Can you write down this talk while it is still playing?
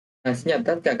Xin chào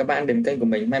tất cả các bạn đến kênh của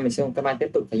mình. Hôm nay mình sẽ cùng các bạn tiếp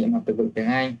tục trải nghiệm học từ vựng tiếng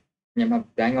Anh, nhằm học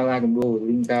tiếng Anh online cùng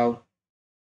Duolingo.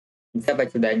 Mình sẽ bài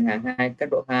chủ đề hàng 2, cấp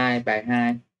độ 2, bài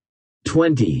 2,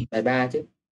 20, bài 3 chứ.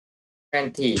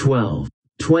 20, 12,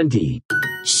 20.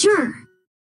 Sure.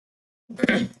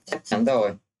 chắc chắn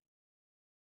rồi.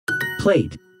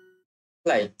 Plate,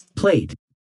 Play, plate.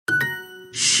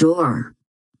 Sure.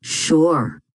 Sure.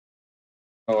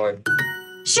 rồi,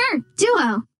 Sure.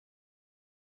 Duo.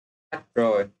 chắc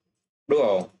rồi.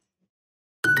 Duo,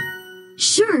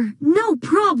 Sure. No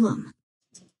problem.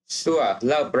 sure,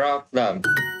 no problem.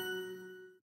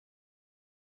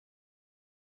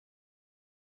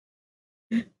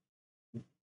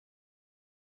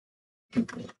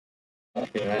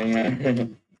 Tiếng Anh ạ.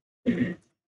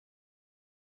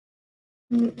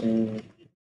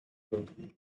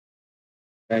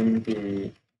 Kênh thì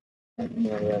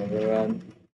luôn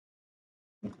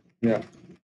được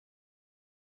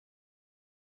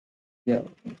hiệu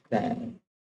cả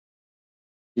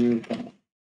yêu cả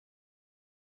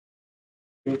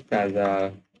chút cả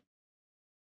giờ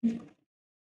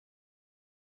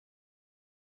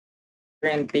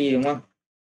 20 đúng không?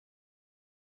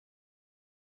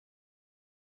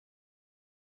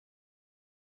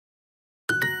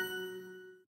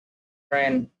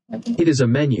 Friend, It is a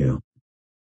menu.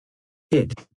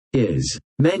 It is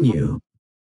menu.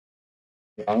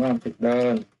 đó là thực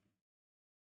đơn.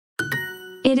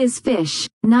 It is fish,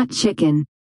 not chicken.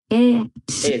 It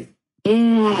It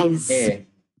is is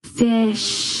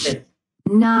fish, it.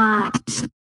 not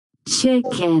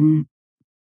chicken.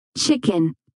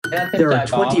 Chicken. There are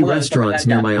 20 restaurants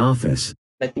near my office.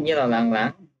 Là tự nhiên là láng.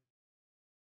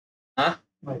 Hả?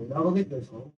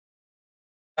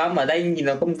 Không, ở đây nhìn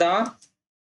nó không rõ.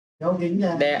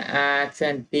 There are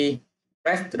 20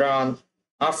 restaurant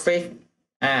office.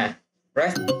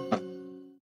 Restaurant.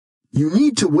 You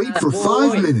need to wait for Boy.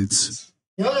 5 minutes.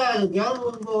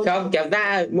 Không, kéo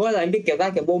ra, mỗi lần anh biết kéo ra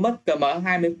kéo vô mất cỡ mở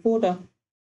 20 phút thôi.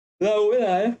 Lâu ấy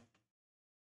đấy.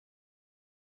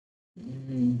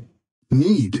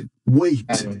 Need, wait.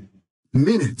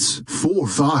 Minutes, 4,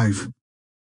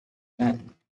 5.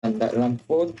 Cần đợi 5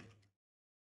 phút.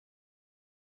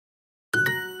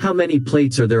 How many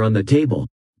plates are there on the table?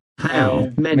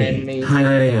 How many?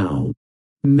 How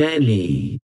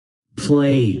many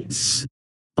plates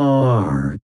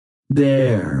are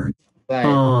there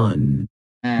on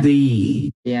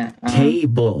the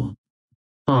table?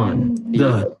 On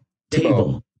the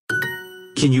table.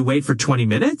 Can you wait for 20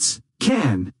 minutes?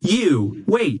 Can you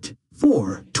wait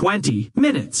for 20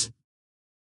 minutes?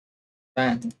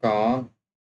 Bạn có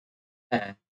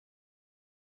thể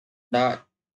đợi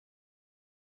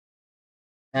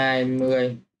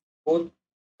 20 phút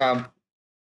không?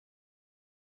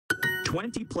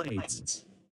 20 plates.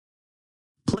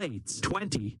 Plates,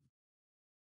 20.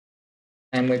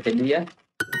 20 cái đĩa.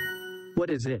 What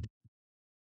is it?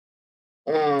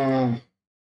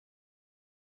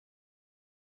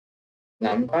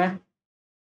 Lắm quá.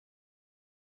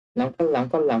 Lắm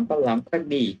quá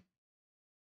đi.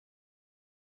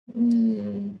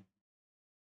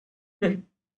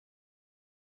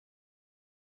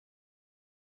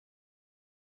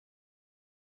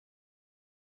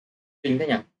 Kinh thế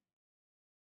nhỉ?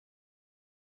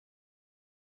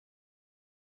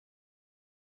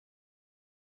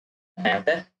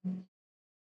 Thế.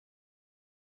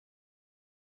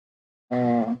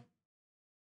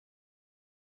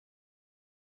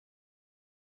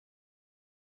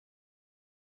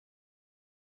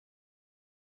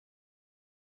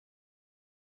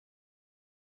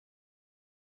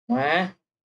 Quá.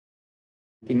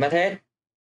 Thì mất hết.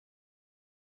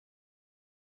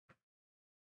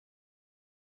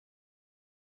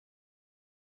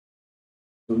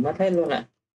 Mất hết luôn ạ.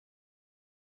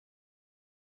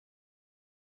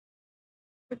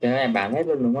 Cái này bán hết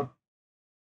luôn đúng không?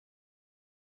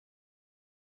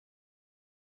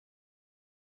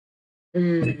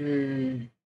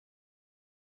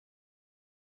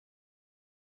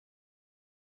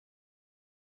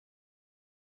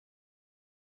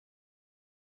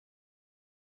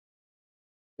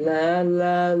 La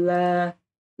la la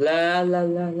la la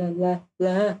la la la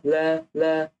la la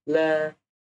la la.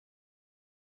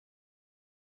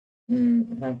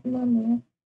 25 nữa.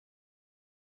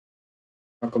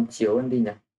 Nó công chiếu lên đi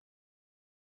nhỉ?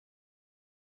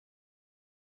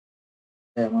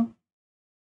 Được không?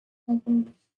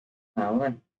 26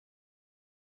 này.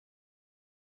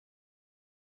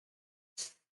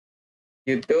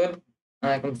 YouTube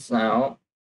 206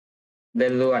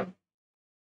 lên luôn.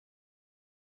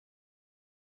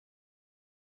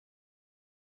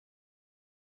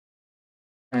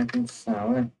 Hai con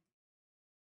sáu này.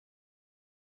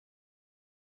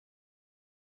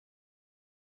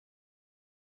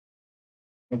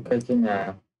 Ok chưa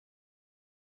nhà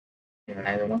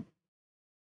này đúng không?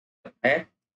 S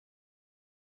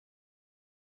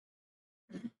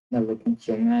là lịch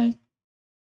chiều nay.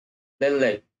 Lên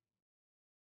lịch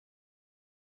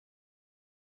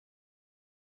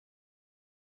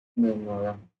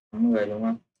 11 tháng 10 đúng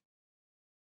không?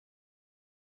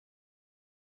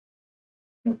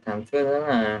 Một tháng trước đó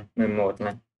là 11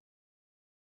 này.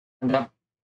 Đâu?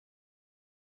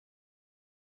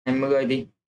 20 đi.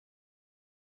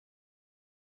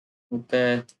 Ok.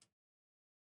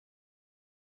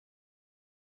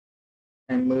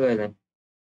 20 này.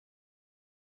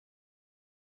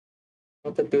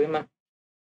 Nó từ từ mà.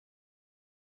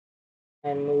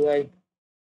 20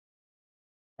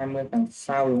 tháng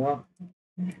sau đúng không?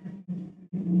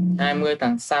 20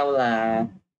 tháng sau là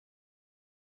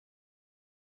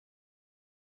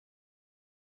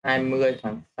 20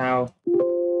 tháng sau.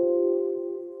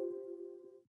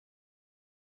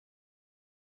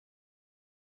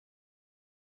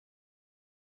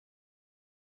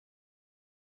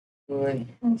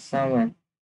 Tháng sau này.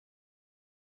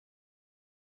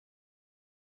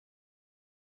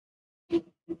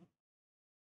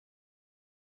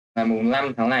 Là mùng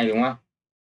 5 tháng này đúng không?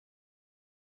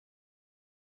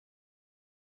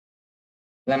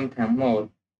 5 tháng 1.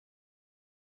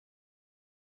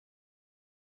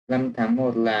 5 tháng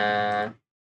 1 là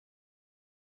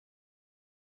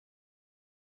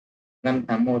 5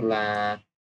 tháng 1 là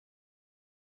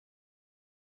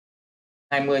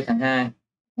 20 tháng 2.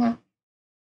 Đúng không?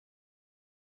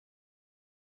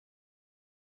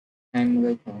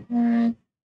 20 tháng 2.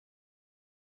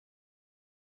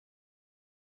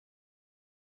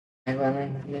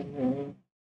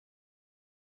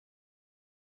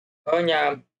 Ôi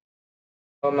nhầm.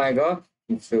 Oh my god.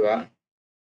 Chỉnh sửa.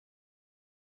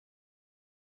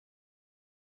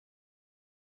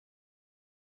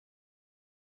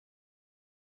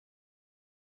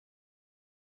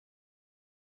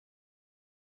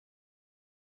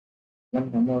 Năm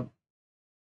tháng 1.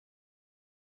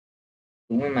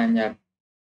 Đúng rồi mà nhầm.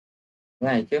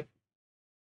 Cái này chứ.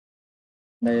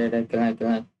 Đây, cái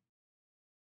này.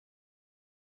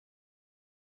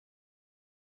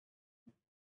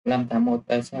 5 tháng 1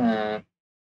 đây sẽ là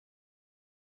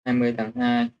 20 tháng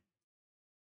 2.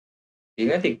 Tí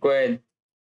nữa thì quên.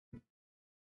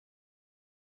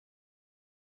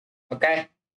 Ok.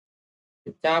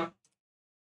 Good job.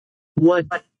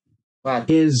 What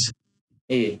is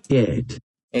it?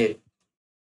 it?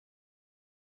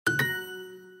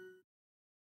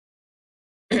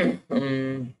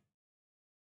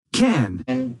 Can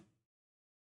And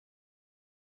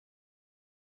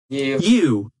you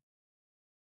you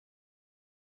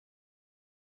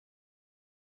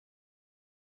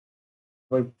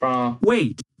wait for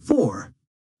wait for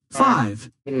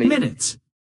 5 minutes?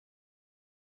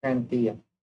 plenty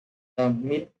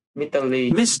Mr.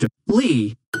 Lee, Mr.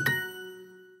 Lee,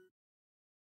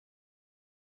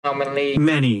 how many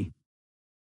many.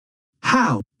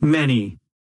 How many?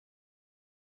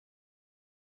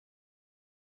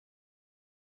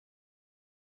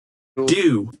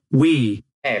 Do we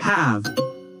have?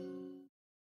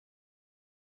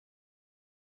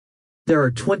 There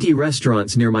are 20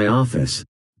 restaurants near my office.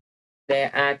 there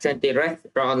are 20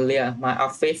 restaurants near my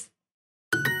office.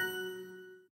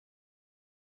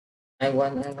 I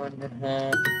want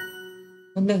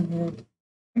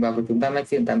và của chúng ta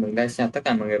maximum tạm dừng đây. Chào tất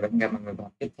cả mọi người và hẹn gặp mọi người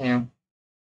vào tiếp theo.